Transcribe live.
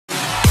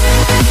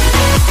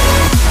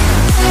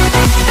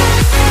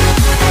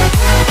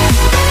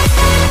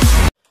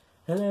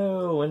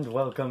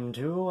welcome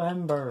to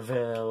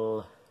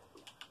Emberville.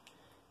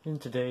 In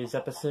today's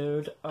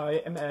episode,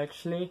 I am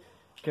actually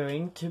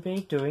going to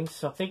be doing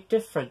something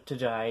different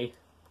today.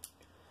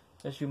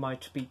 As you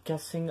might be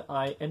guessing,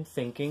 I am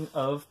thinking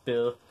of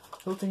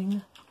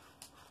building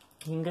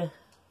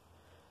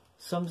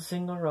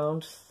something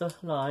around the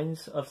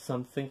lines of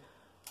something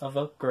of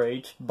a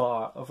great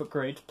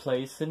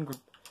place in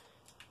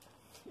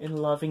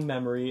loving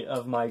memory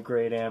of my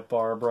great Aunt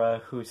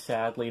Barbara, who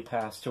sadly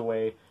passed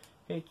away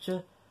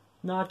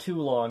not too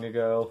long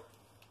ago.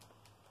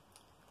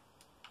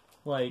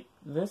 It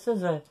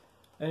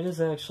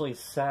is actually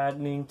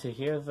saddening to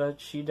hear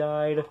that she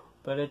died,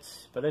 but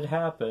it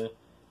happened,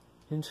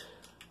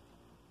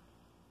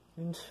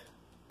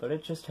 but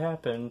it just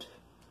happened,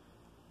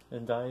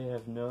 and I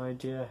have no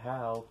idea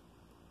how.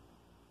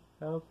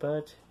 Oh,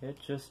 but it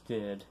just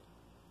did.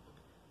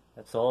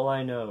 That's all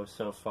I know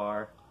so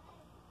far.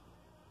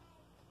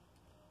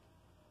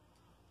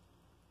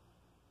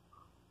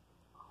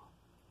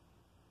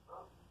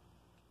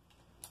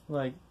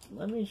 Let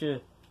me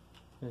just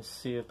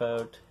see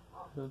about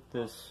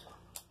this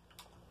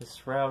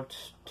route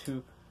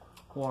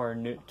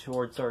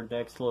towards our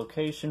next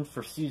location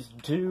for season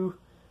 2,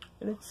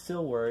 and it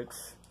still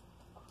works.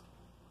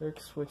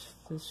 Which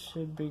this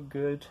should be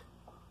good.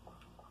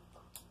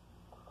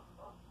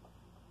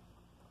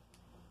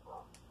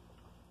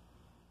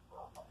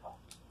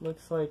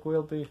 Looks like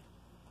we'll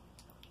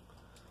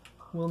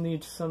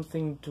need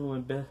something to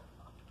embed.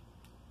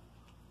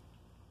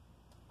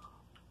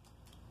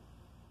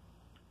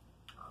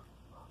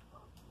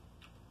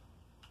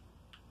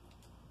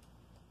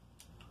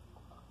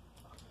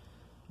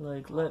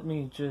 Let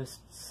me just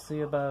see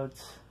about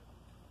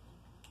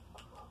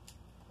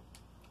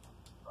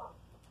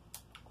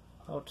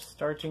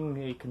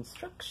starting a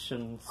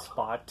construction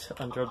spot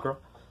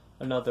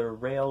another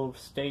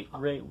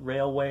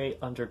railway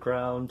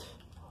underground.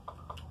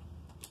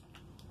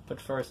 But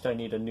first I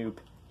need a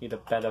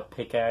better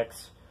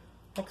pickaxe.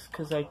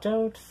 Because I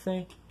don't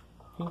think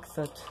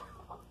that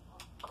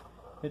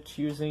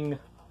using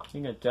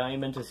a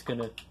diamond is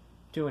gonna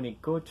do any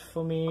good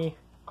for me.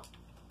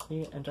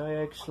 And I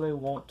actually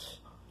wouldn't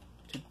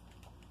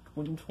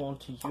want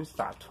to use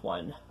that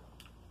one.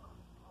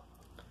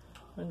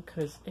 And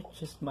because it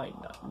just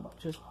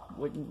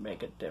wouldn't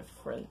make a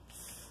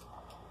difference.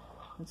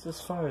 It's as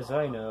far as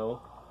I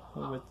know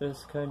with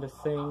this kind of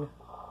thing.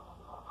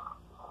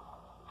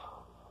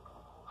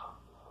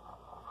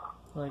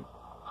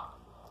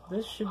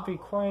 This should be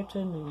quite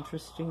an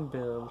interesting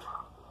build.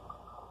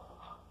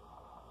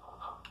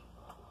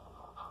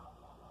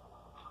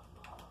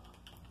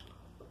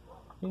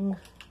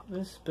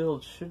 This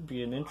build should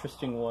be an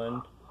interesting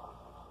one,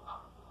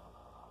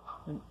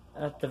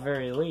 at the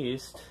very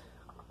least.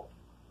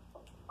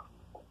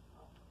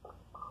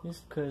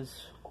 Just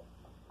because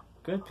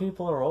good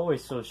people are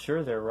always so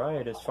sure they're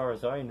right, as far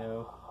as I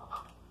know.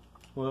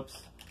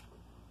 Whoops.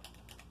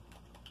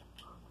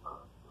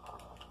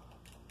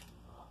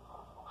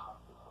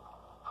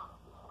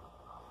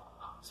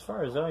 As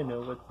far as I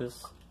know with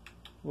this...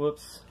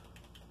 Whoops.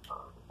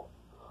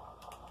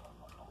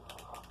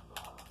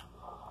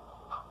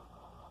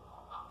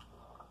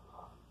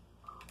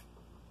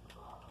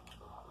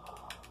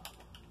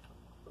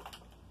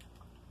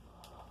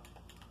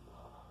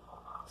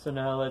 So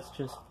now let's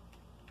just...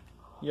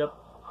 Yep.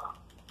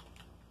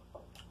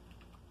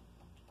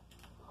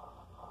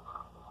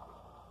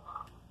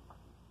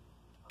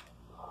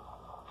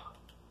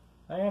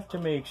 I have to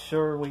make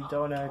sure we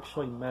don't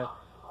actually mess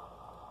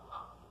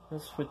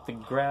with the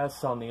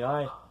grass on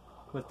the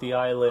with the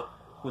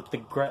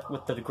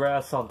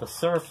grass on the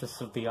surface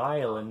of the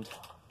island,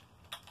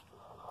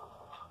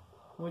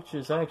 which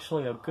is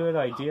actually a good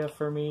idea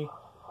for me.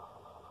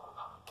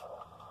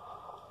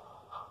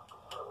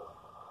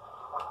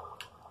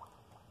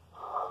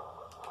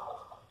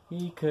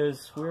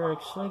 Because we're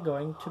actually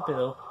going to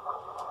build,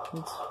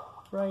 it's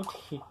right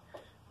here,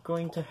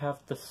 going to have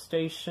the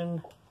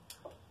station.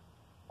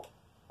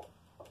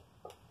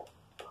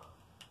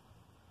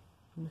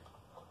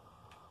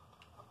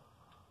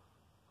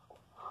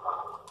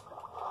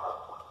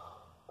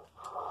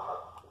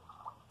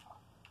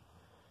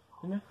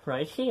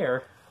 Right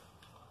here.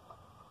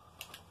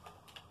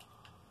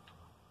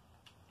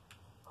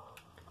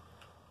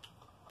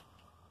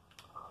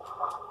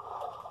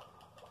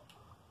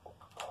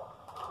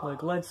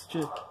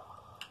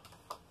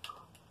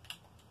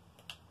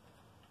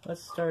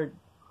 Let's start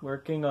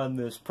working on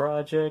this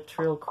project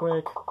real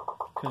quick.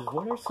 Because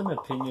what are some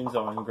opinions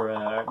on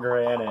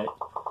granite?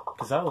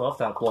 Because I love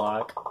that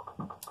block.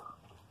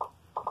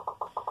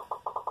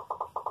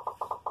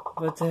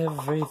 But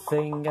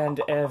everything and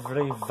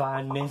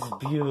everyone is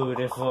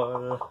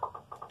beautiful.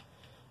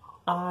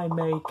 I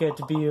make it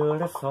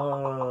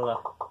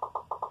beautiful.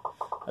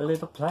 A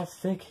little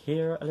plastic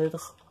here, a little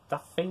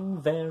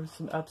stuffing there,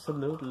 some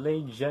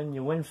absolutely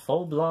genuine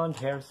full blonde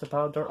hair, some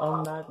powder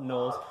on that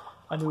nose,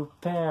 a new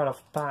pair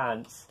of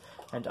pants,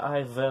 and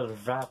I will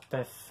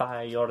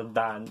rapify your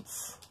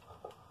dance.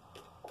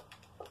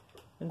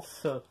 And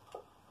so,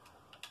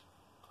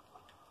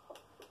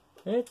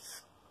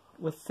 it's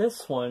with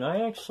this one,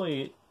 I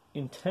actually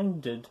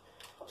intended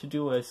to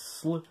do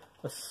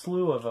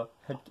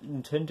had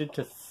intended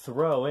to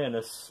throw in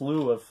a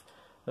slew of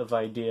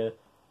ideas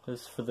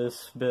for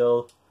this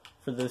build,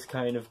 for this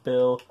kind of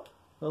build,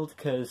 well,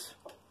 because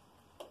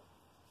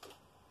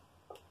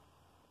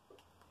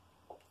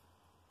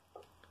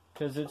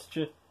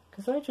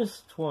I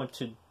just want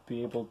to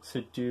be able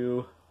to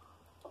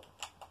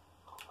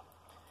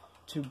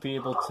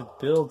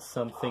build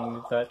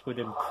something that would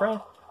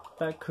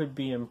that could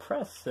be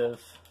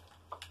impressive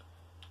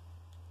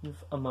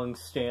among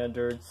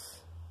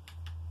standards.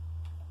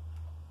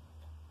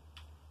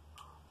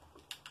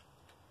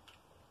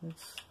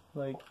 It's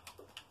like,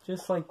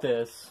 just like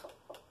this.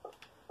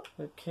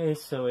 Okay,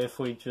 so if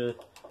we just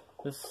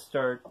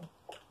start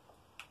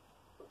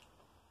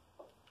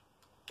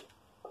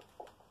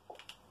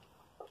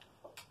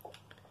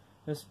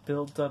just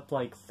build up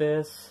like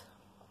this.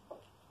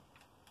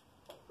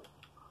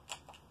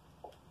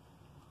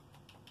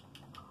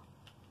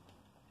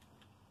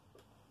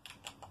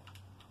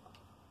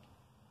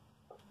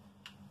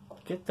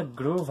 Get the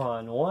groove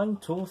on. 1,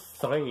 2,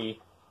 3.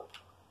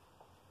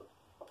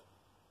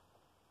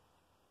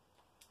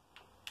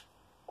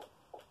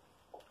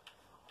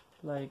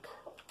 Like,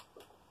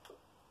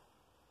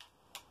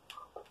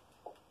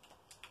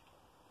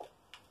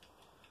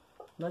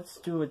 let's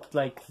do it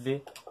like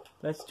this.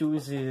 Let's do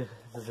the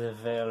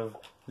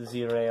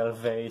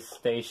railway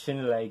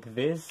station like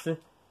this.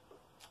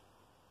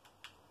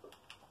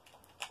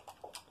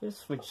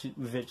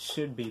 Which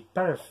should be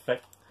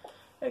perfect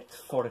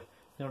for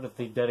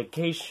the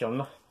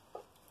dedication.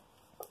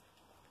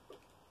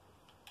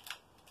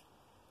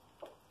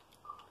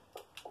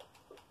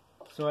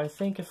 So I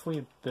think if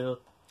we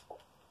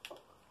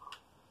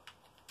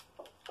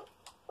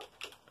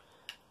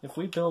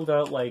build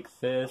out like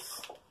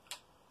this,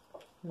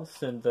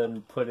 and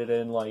then put it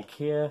in like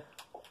here,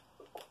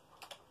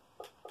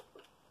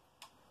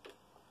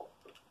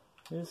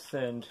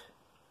 and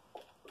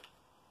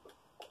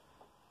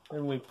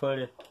then we put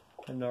it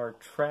in our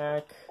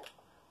track,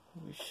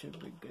 we should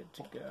be good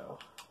to go.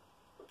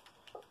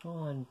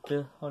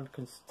 On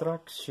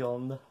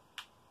construction.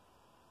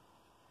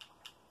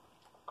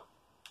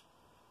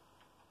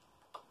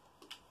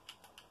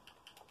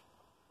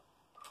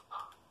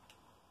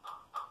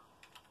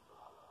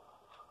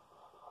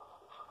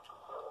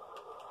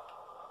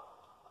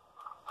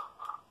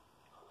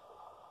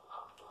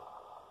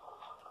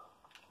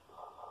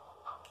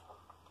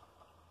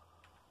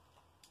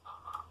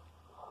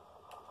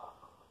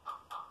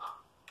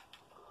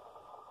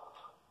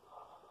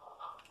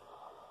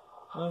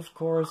 Of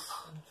course,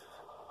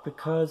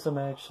 because I'm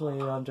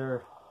actually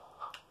under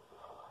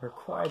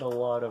quite a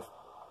lot of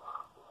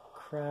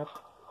crap,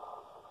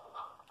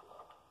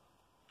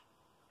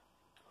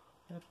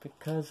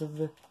 because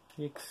of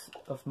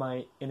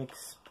my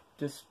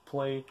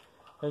display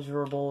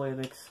measurable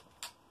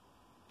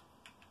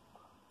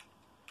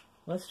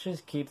let's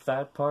just keep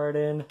that part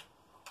in.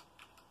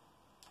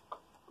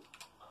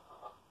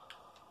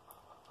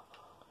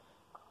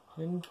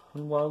 And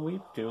while we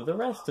do the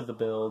rest of the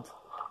build.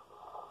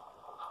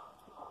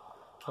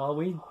 While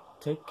we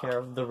take care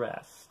of the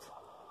rest.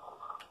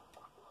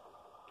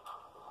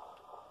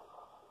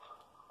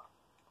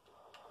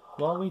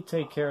 While we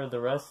take care of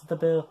the rest of the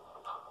build,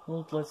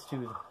 well, let's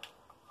do that.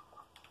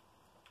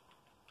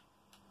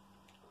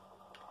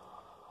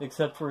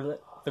 Except for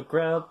the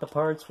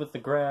parts with the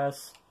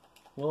grass,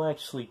 we'll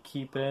actually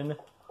keep in.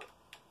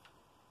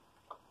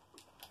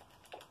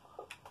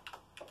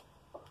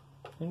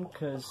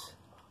 Because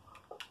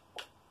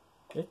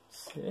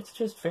it's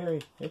just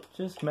it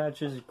just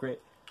matches great.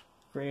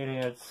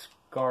 Gradient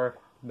scar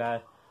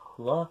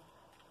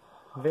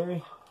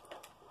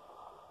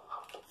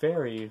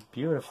very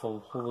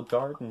beautiful little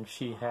garden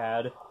she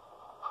had.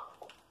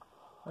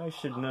 I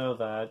should know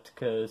that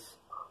because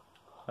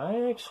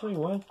I actually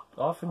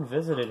often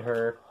visited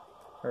her,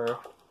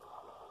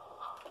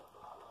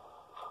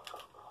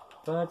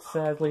 but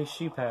sadly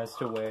she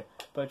passed away.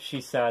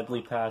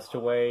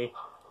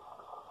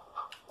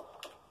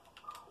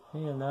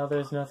 And now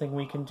there's nothing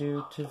we can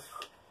do to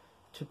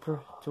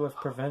have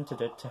prevented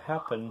it to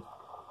happen.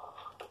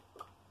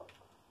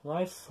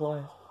 Life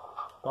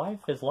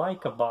is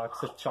like a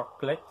box of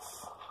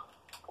chocolates.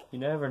 You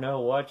never know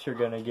what you're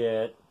gonna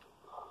get.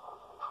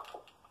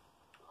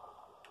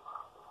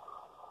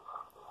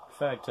 In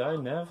fact, I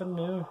never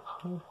knew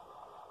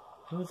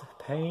the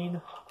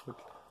pain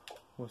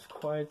was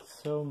quite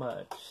so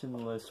much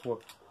in this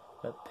world.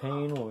 That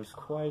pain was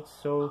quite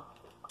so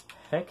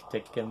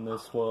hectic in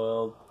this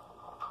world.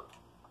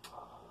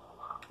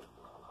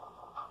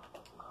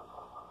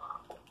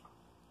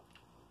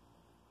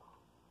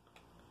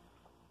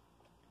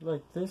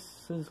 Like,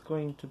 this is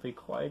going to be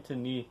quite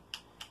an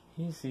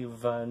easy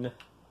one.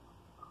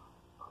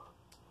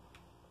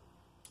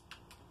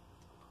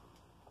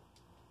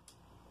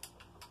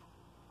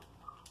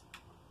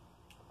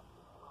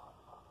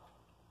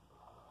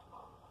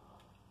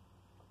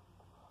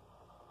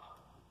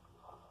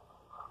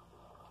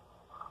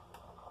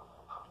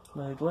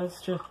 Like,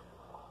 let's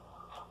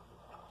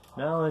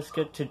Now let's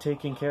get to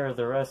taking care of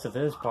the rest of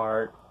this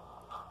part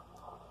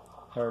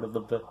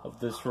of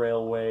this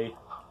railway.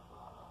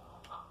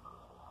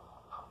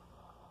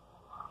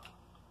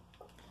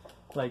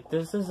 Like,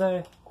 this is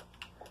actually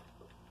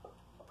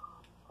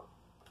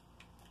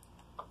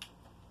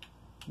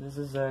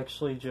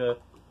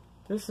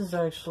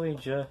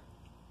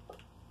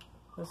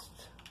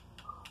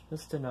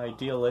just an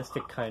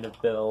idealistic kind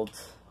of build.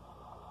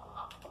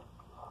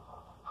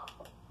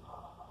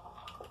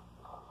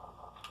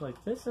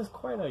 Like, this is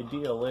quite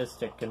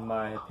idealistic in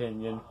my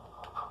opinion.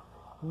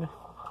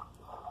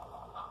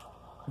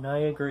 And I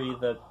agree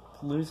that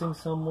losing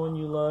someone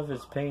you love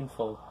is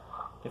painful.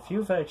 If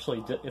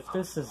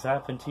this has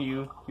happened to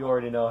you, you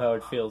already know how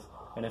it feels.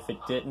 And if it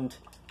didn't,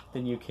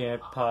 then you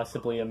can't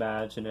possibly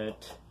imagine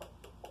it.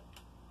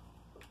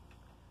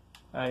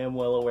 I am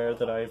well aware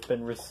that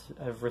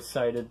I've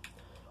recited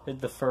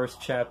the first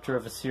chapter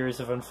of a series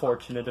of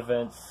unfortunate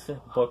events,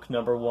 book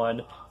number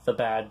 1, The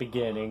Bad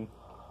Beginning.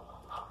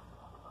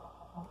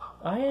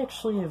 I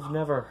actually have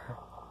never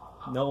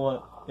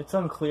it's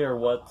unclear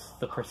what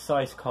the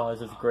precise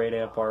cause of Great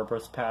Aunt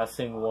Barbara's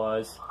passing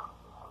was.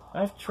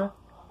 I've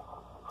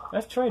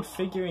tried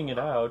figuring it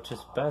out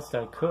as best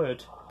I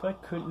could,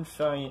 but couldn't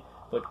find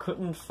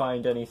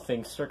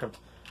anything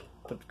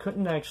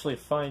couldn't actually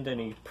find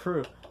any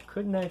proof.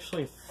 Couldn't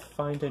actually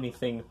find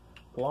anything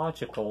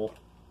logical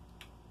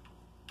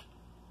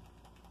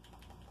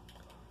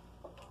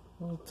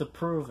to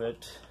prove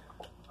it.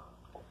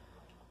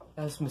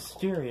 As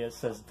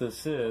mysterious as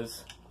this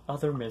is,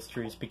 other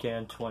mysteries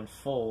began to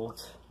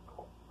unfold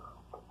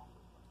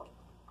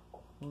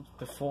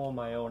before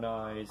my own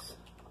eyes.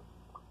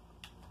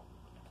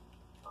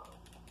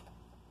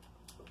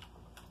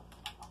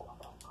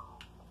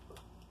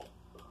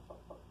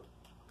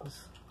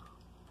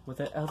 Were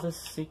there other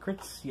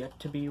secrets yet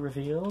to be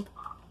revealed?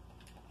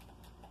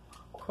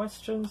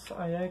 Questions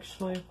I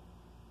actually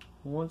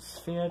once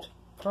feared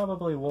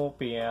probably won't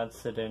be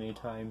answered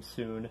anytime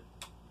soon.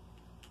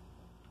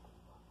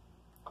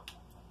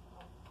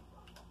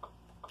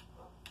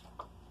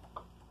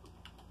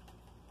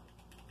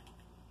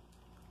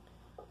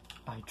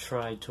 I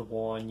tried to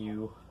warn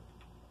you.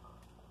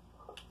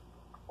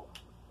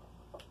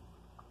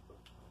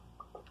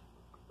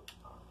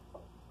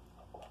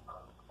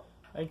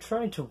 I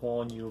tried to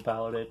warn you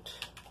about it,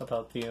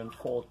 about the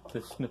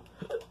unfoldment.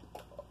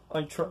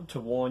 I tried to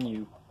warn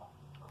you.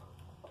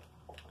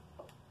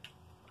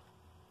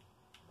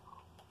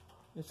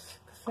 It's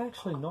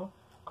actually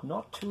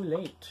not too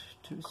late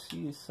to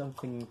see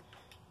something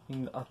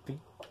upbeat.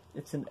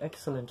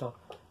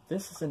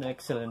 This is an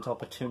excellent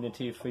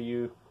opportunity for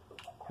you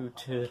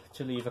to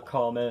leave a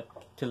comment,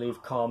 to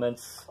leave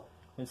comments.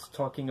 It's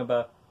talking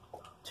about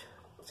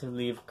to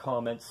leave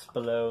comments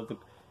below the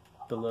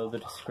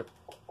description.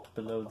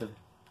 To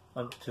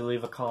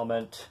leave a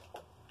comment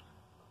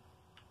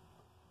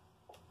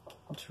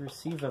and to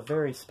receive a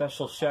very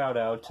special shout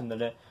out in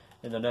the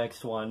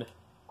next one.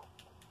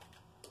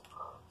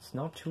 It's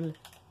not too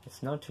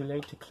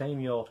late to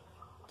claim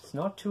it's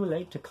not too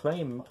late to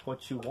claim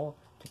what you want,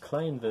 to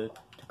claim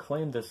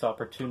this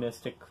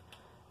opportunistic,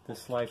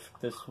 this life,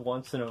 this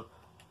once in a,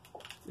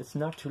 it's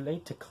not too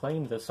late to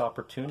claim this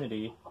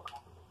opportunity.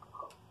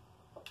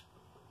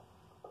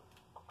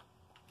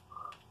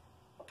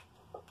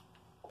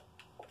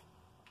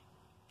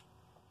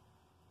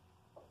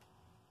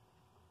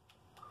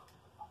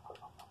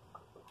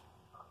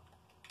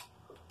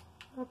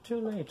 Not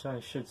too late, I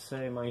should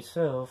say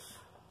myself.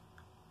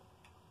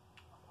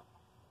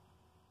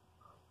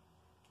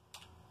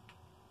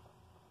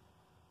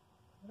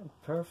 What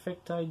a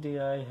perfect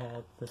idea I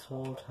had this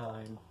whole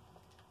time.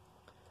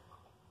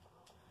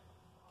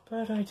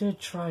 But I did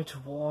try to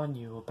warn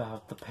you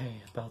about the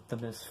pain, about the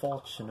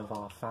misfortune of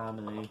our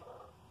family.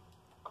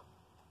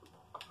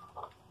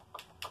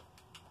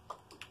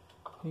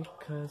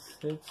 Because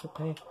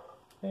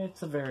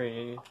it's a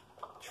very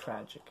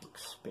tragic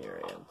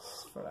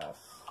experience for us.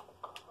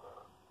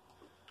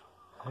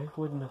 I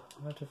would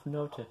not have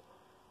noted.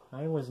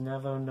 I was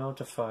never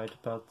notified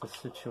about the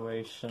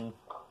situation.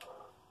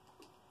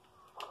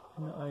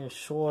 And I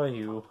assure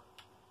you,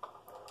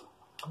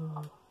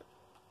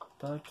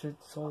 but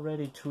it's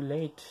already too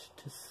late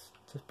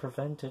to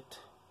prevent it.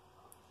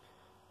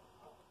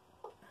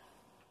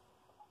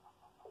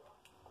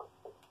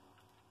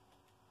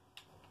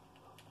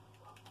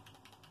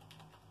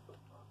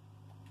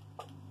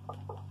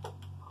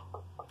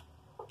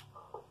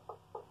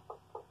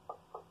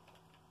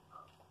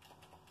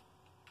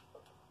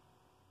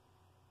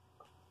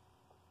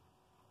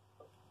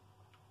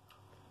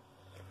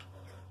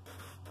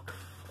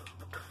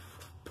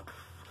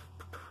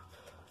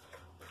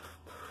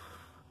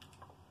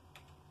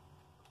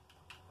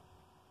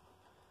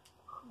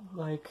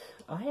 Like,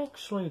 I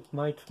actually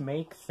might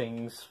make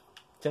things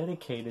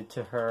dedicated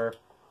to her,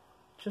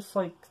 just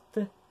like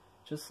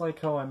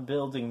how I'm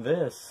building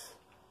this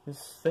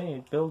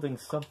thing, building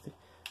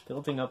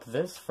up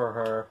this for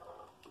her.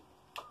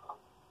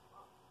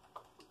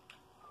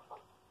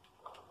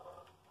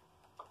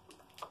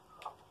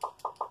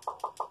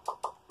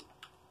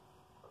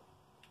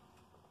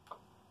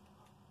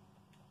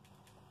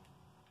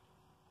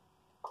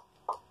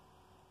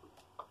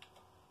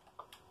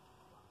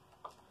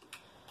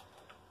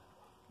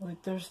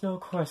 Like, there's no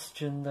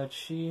question that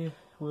she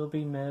will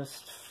be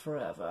missed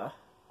forever.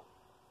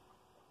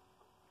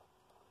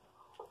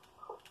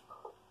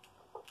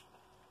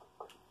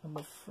 I'm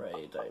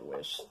afraid I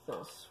wish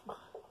that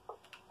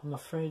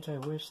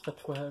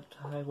what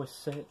I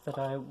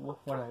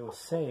was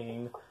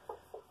saying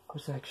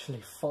was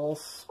actually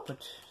false,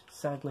 but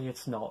sadly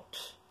it's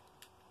not.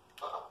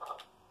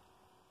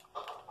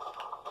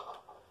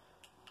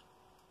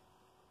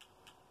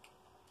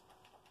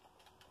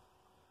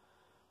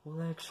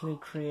 I'm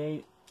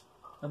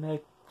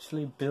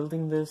actually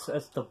building this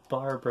as the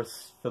Barbara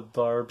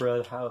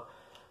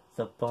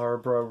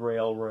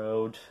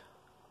Railroad.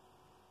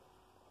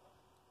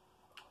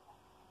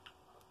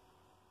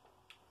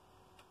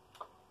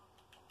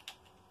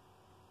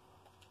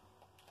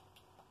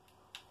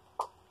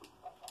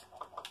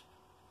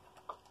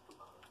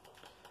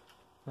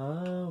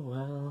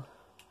 Well,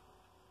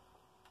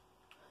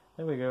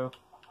 there we go.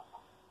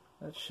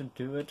 That should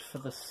do it for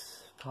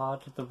this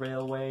part of the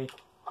railway.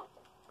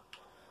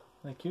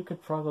 Like, you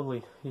could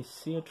probably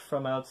see it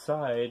from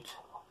outside,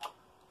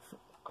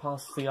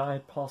 past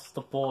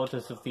the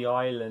borders of the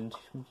island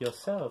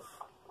yourself.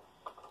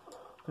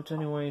 But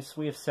anyways,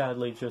 we have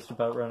sadly just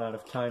about run out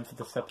of time for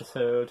this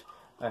episode.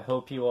 I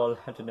hope you all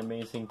had an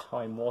amazing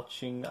time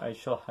watching. I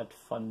sure had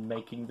fun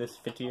making this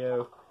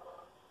video.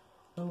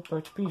 Oh,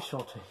 but be sure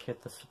to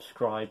hit the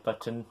subscribe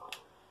button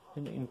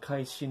in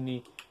case you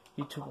need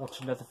to watch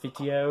another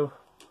video.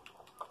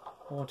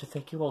 I want to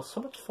thank you all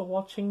so much for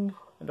watching,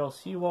 and I'll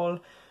see you all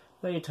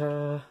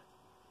later.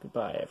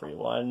 Goodbye,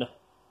 everyone.